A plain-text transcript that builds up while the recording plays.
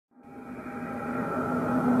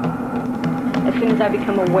I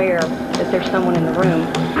become aware that there's someone in the room,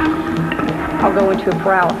 I'll go into a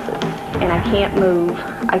paralysis, and I can't move,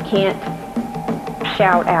 I can't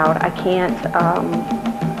shout out,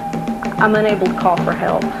 I'm unable to call for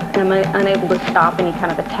help, and I'm unable to stop any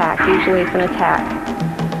kind of attack. Usually it's an attack.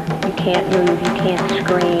 You can't move, you can't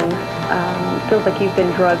scream. It feels like you've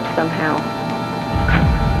been drugged somehow.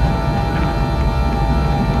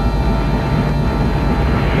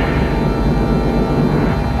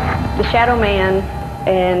 The Shadow Man,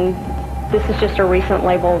 and this is just a recent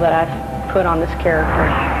label that I've put on this character.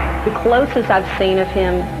 The closest I've seen of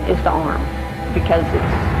him is the arm, because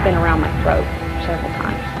it's been around my throat several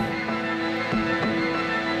times.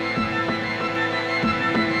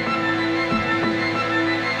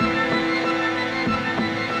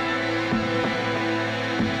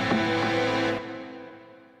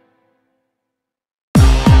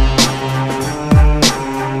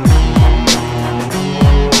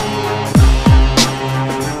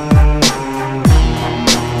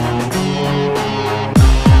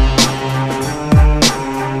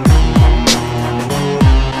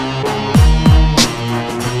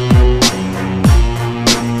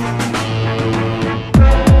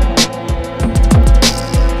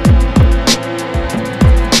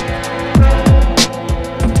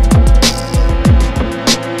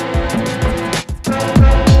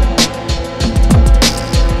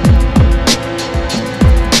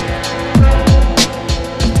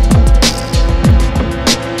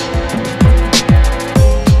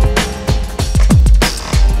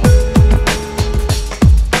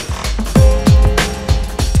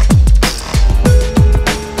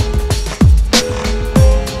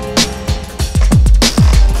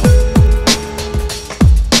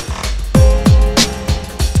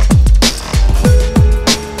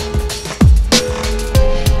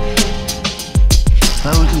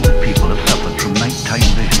 Thousands of people have suffered from nighttime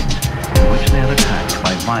visions in which they are attacked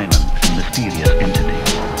by violent and mysterious entities.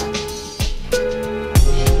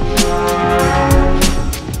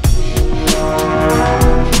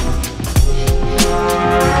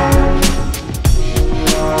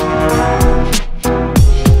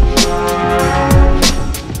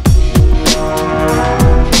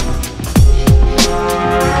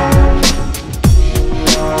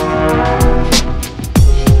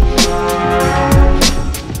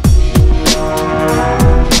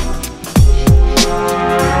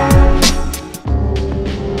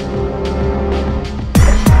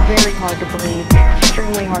 Hard to breathe,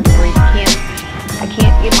 extremely hard to breathe. I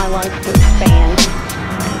can't get my lungs to expand.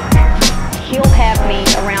 He'll have me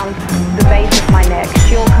around the base of my neck.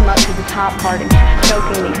 She'll come up to the top part and she's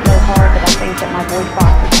choking me so hard that I think that my voice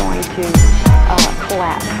box is going to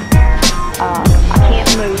collapse. I can't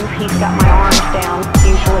move. He's got my arms down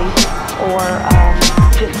usually, or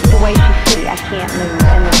just the way she's sitting, I can't move,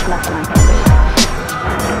 and there's nothing I can do.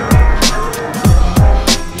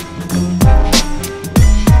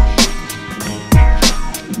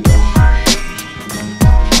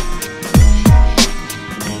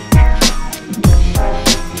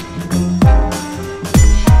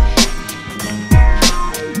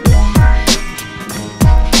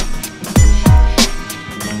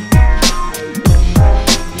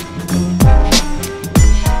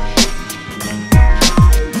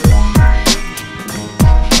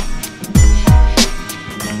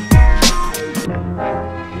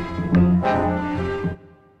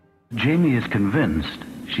 Jamie is convinced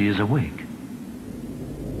she is awake.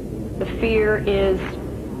 The fear is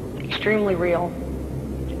extremely real.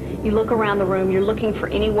 You look around the room, you're looking for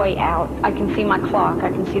any way out. I can see my clock, I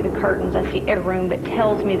can see the curtains, I see every room that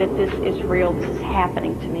tells me that this is real, this is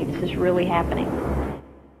happening to me, this is really happening.